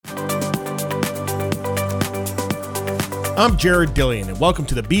I'm Jared Dillian, and welcome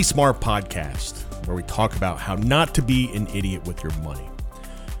to the Be Smart Podcast, where we talk about how not to be an idiot with your money.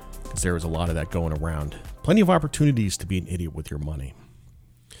 Because there is a lot of that going around. Plenty of opportunities to be an idiot with your money.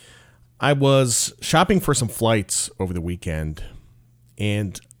 I was shopping for some flights over the weekend,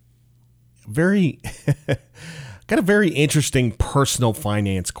 and got a very interesting personal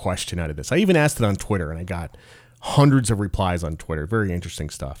finance question out of this. I even asked it on Twitter, and I got hundreds of replies on Twitter. Very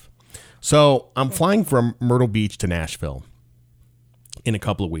interesting stuff. So I'm flying from Myrtle Beach to Nashville in a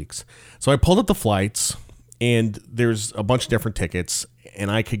couple of weeks. So I pulled up the flights, and there's a bunch of different tickets, and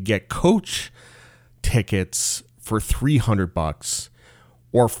I could get coach tickets for $300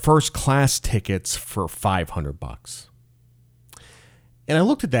 or first class tickets for $500. And I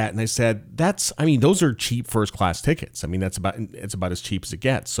looked at that and I said, those are cheap first class tickets. It's about as cheap as it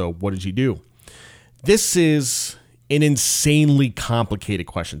gets. So what did you do? This is an insanely complicated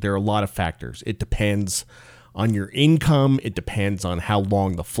question. There are a lot of factors. It depends on your income. It depends on how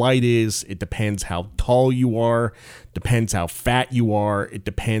long the flight is. It depends how tall you are. Depends how fat you are. It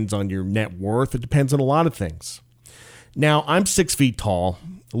depends on your net worth. It depends on a lot of things. Now, I'm 6 feet tall,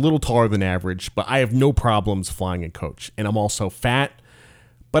 a little taller than average, but I have no problems flying a coach. And I'm also fat,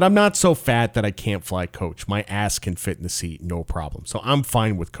 but I'm not so fat that I can't fly coach. My ass can fit in the seat, no problem. So I'm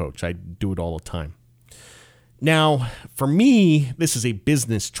fine with coach. I do it all the time. Now, for me, this is a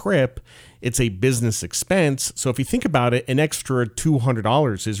business trip. It's a business expense. So if you think about it, an extra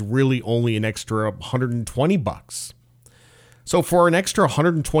 $200 is really only an extra $120. So for an extra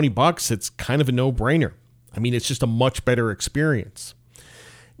 $120, it's kind of a no-brainer. It's just a much better experience.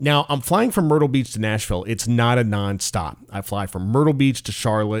 Now, I'm flying from Myrtle Beach to Nashville. It's not a nonstop. I fly from Myrtle Beach to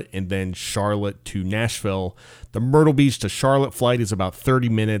Charlotte and then Charlotte to Nashville. The Myrtle Beach to Charlotte flight is about 30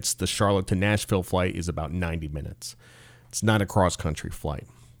 minutes. The Charlotte to Nashville flight is about 90 minutes. It's not a cross-country flight.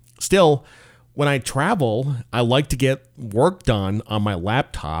 Still, when I travel, I like to get work done on my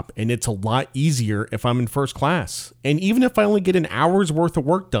laptop, and it's a lot easier if I'm in first class. And even if I only get an hour's worth of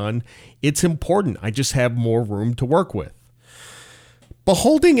work done, it's important. I just have more room to work with. But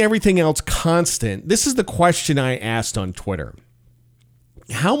holding everything else constant, this is the question I asked on Twitter.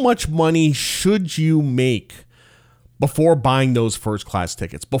 How much money should you make before buying those first class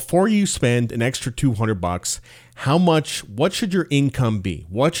tickets? Before you spend an extra $200, what should your income be?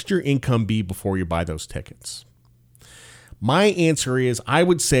 What should your income be before you buy those tickets? My answer is I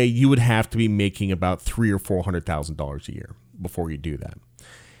would say you would have to be making about $300,000 or $400,000 a year before you do that.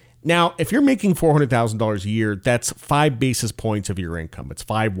 Now, if you're making $400,000 a year, that's 5 basis points of your income. It's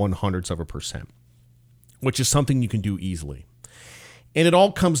 0.05%, which is something you can do easily. And it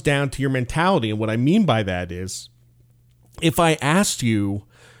all comes down to your mentality. And what I mean by that is, if I asked you,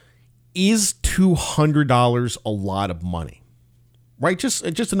 is $200 a lot of money? Right? Just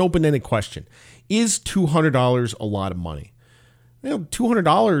an open-ended question. Is $200 a lot of money?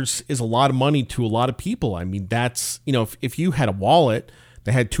 $200 is a lot of money to a lot of people. That's, if you had a wallet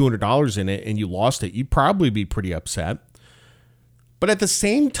that had $200 in it and you lost it, you'd probably be pretty upset. But at the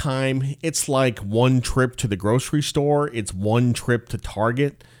same time, it's like one trip to the grocery store. It's one trip to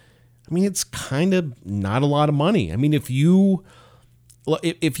Target. It's kind of not a lot of money. If you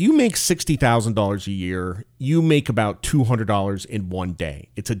make $60,000 a year, you make about $200 in one day.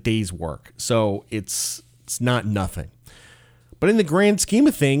 It's a day's work. So it's not nothing. But in the grand scheme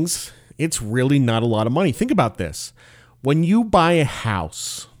of things, it's really not a lot of money. Think about this. When you buy a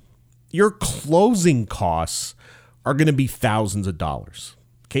house, your closing costs are going to be thousands of dollars.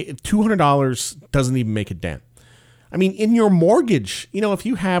 Okay, $200 doesn't even make a dent. In your mortgage, if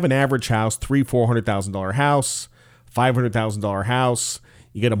you have an average house, $300,000-$400,000 house, $500,000 house,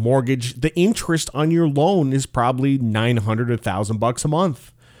 you get a mortgage, the interest on your loan is probably $900 to $1,000 a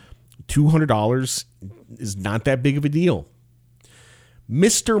month. $200 is not that big of a deal.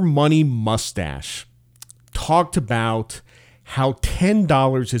 Mr. Money Mustache talked about how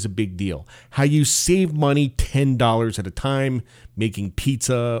 $10 is a big deal, how you save money $10 at a time, making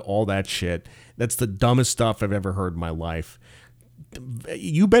pizza, all that shit. That's the dumbest stuff I've ever heard in my life.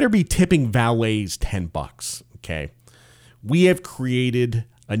 You better be tipping valets $10, okay? We have created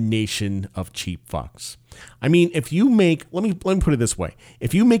a nation of cheap fucks. If you make, let me put it this way.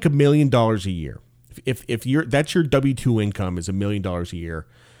 If you make $1 million a year, if that's your W-2 income is $1 million a year,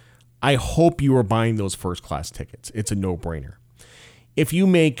 I hope you are buying those first class tickets. It's a no-brainer. If you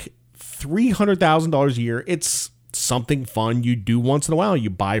make $300,000 a year, it's something fun you do once in a while. You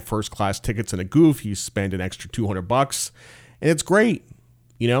buy first class tickets in a goof, you spend an extra $200, and it's great.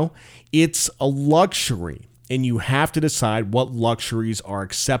 It's a luxury, and you have to decide what luxuries are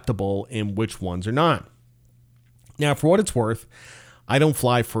acceptable and which ones are not. Now, for what it's worth, I don't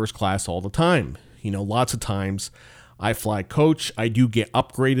fly first class all the time. Lots of times I fly coach. I do get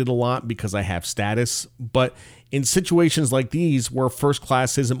upgraded a lot because I have status. But in situations like these where first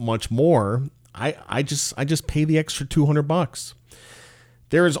class isn't much more, I just pay the extra $200.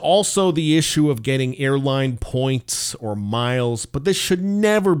 There is also the issue of getting airline points or miles, but this should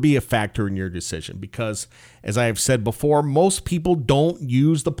never be a factor in your decision because, as I have said before, most people don't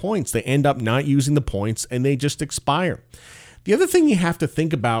use the points. They end up not using the points and they just expire. The other thing you have to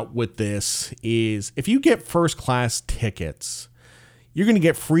think about with this is if you get first class tickets, you're going to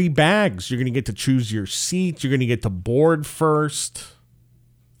get free bags. You're going to get to choose your seat. You're going to get to board first.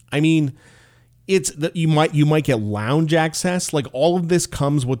 I mean, it's that you might get lounge access. Like all of this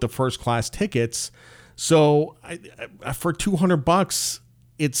comes with the first class tickets. So for $200,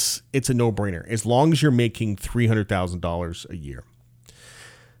 it's a no-brainer as long as you're making $300,000 a year.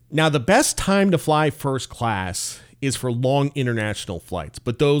 Now, the best time to fly first class is for long international flights,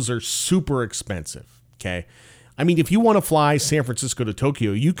 but those are super expensive. Okay. I mean, if you want to fly San Francisco to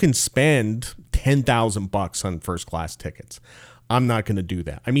Tokyo, you can spend $10,000 on first class tickets. I'm not going to do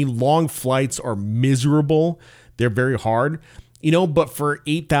that. I mean, long flights are miserable. They're very hard, but for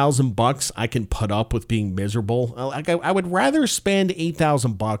 $8,000, I can put up with being miserable. I would rather spend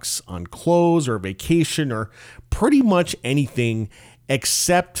 $8,000 on clothes or vacation or pretty much anything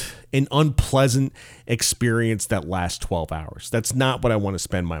except an unpleasant experience that lasts 12 hours. That's not what I want to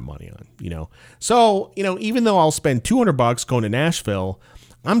spend my money on, So, even though I'll spend $200 going to Nashville,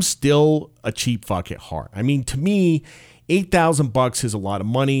 I'm still a cheap fuck at heart. I mean, to me, $8,000 is a lot of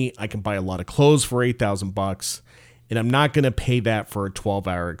money. I can buy a lot of clothes for $8,000, and I'm not going to pay that for a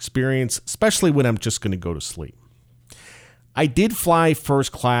 12-hour experience, especially when I'm just going to go to sleep. I did fly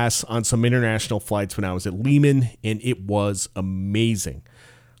first class on some international flights when I was at Lehman, and it was amazing.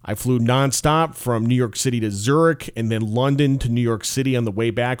 I flew nonstop from New York City to Zurich and then London to New York City on the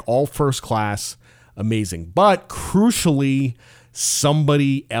way back, all first class. Amazing. But crucially,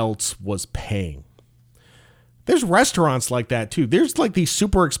 somebody else was paying. There's restaurants like that too. There's like these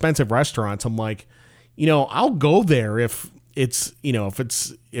super expensive restaurants. I'm like, I'll go there if it's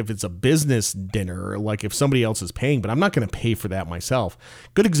a business dinner, like if somebody else is paying, but I'm not going to pay for that myself.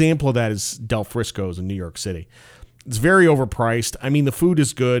 Good example of that is Del Frisco's in New York City. It's very overpriced. I mean, the food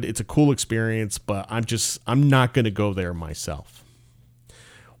is good. It's a cool experience, but I'm not going to go there myself.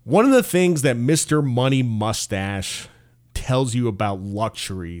 One of the things that Mr. Money Mustache tells you about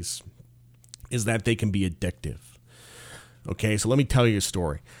luxuries is that they can be addictive. Okay, so let me tell you a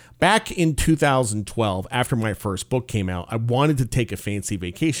story. Back in 2012, after my first book came out, I wanted to take a fancy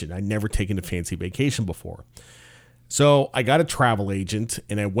vacation. I'd never taken a fancy vacation before. So I got a travel agent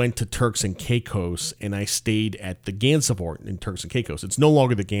and I went to Turks and Caicos and I stayed at the Gansevoort in Turks and Caicos. It's no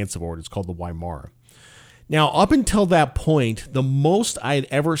longer the Gansevoort, it's called the Waimara. Now, up until that point, the most I had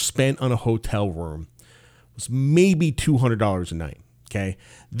ever spent on a hotel room was maybe $200 a night. Okay.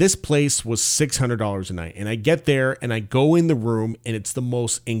 This place was $600 a night. And I get there and I go in the room and it's the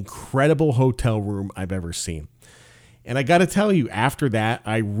most incredible hotel room I've ever seen. And I got to tell you, after that,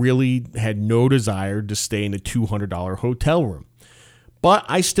 I really had no desire to stay in a $200 hotel room. But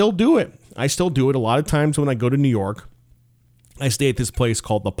I still do it. A lot of times when I go to New York, I stay at this place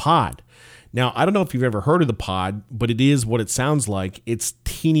called The Pod. Now, I don't know if you've ever heard of The Pod, but it is what it sounds like. It's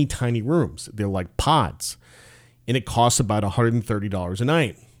teeny tiny rooms. They're like pods. And it costs about $130 a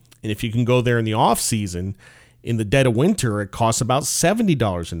night. And if you can go there in the off season, in the dead of winter, it costs about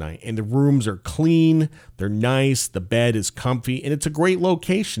 $70 a night. And the rooms are clean, they're nice, the bed is comfy, and it's a great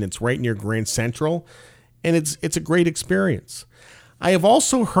location. It's right near Grand Central, and it's a great experience. I have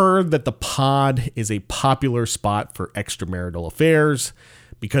also heard that the Pod is a popular spot for extramarital affairs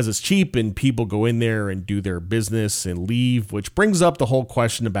because it's cheap and people go in there and do their business and leave, which brings up the whole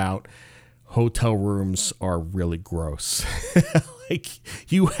question about hotel rooms are really gross. Like,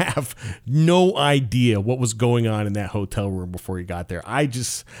 you have no idea what was going on in that hotel room before you got there. I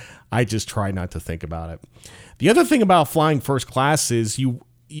just try not to think about it. The other thing about flying first class is you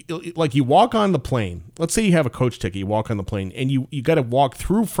walk on the plane. Let's say you have a coach ticket, you walk on the plane, and you got to walk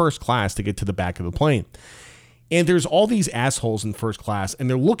through first class to get to the back of the plane. And there's all these assholes in first class, and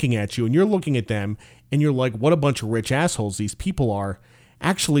they're looking at you, and you're looking at them, and you're like, what a bunch of rich assholes these people are.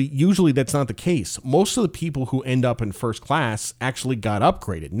 Actually, usually that's not the case. Most of the people who end up in first class actually got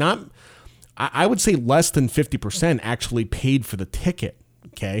upgraded. I would say less than 50% actually paid for the ticket,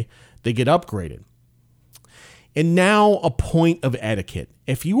 okay? They get upgraded. And now a point of etiquette.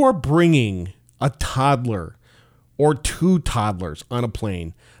 If you are bringing a toddler or two toddlers on a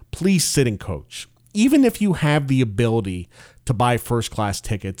plane, please sit in coach. Even if you have the ability to buy first class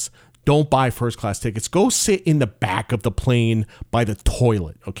tickets, don't buy first class tickets. Go sit in the back of the plane by the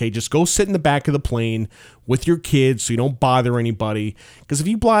toilet, okay? Just go sit in the back of the plane with your kids so you don't bother anybody. Because if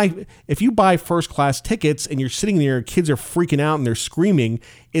you buy first class tickets and you're sitting there and kids are freaking out and they're screaming,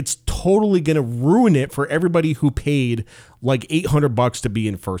 it's totally going to ruin it for everybody who paid like $800 to be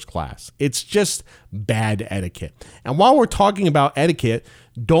in first class. It's just bad etiquette. And while we're talking about etiquette,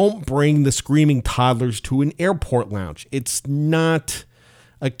 don't bring the screaming toddlers to an airport lounge. It's not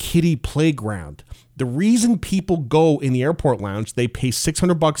a kiddie playground. The reason people go in the airport lounge, they pay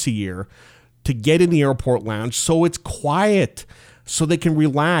 $600 a year to get in the airport lounge so it's quiet, so they can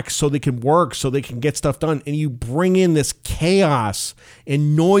relax, so they can work, so they can get stuff done. And you bring in this chaos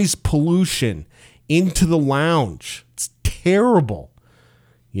and noise pollution into the lounge. It's terrible.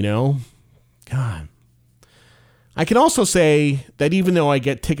 You know? God. I can also say that even though I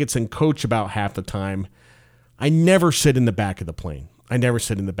get tickets and coach about half the time, I never sit in the back of the plane. I never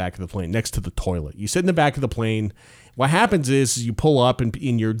sit in the back of the plane next to the toilet. You sit in the back of the plane. What happens is you pull up and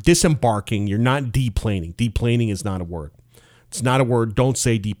you're disembarking. You're not deplaning. Deplaning is not a word. It's not a word. Don't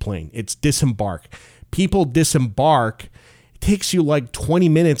say deplane. It's disembark. People disembark. It takes you like 20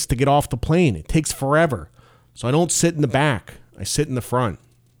 minutes to get off the plane. It takes forever. So I don't sit in the back. I sit in the front.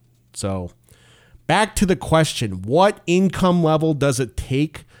 So back to the question. What income level does it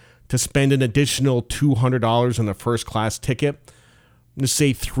take to spend an additional $200 on a first class ticket? I'm going to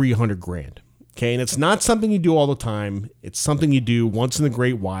say $300,000. Okay. And it's not something you do all the time. It's something you do once in a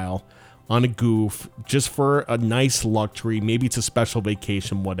great while on a goof, just for a nice luxury. Maybe it's a special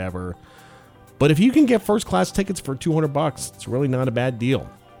vacation, whatever. But if you can get first class tickets for $200, it's really not a bad deal.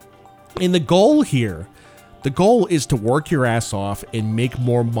 And the goal is to work your ass off and make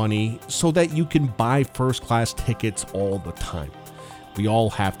more money so that you can buy first class tickets all the time. We all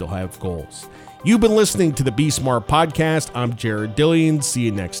have to have goals. You've been listening to the Be Smart Podcast. I'm Jared Dillian. See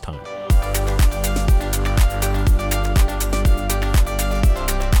you next time.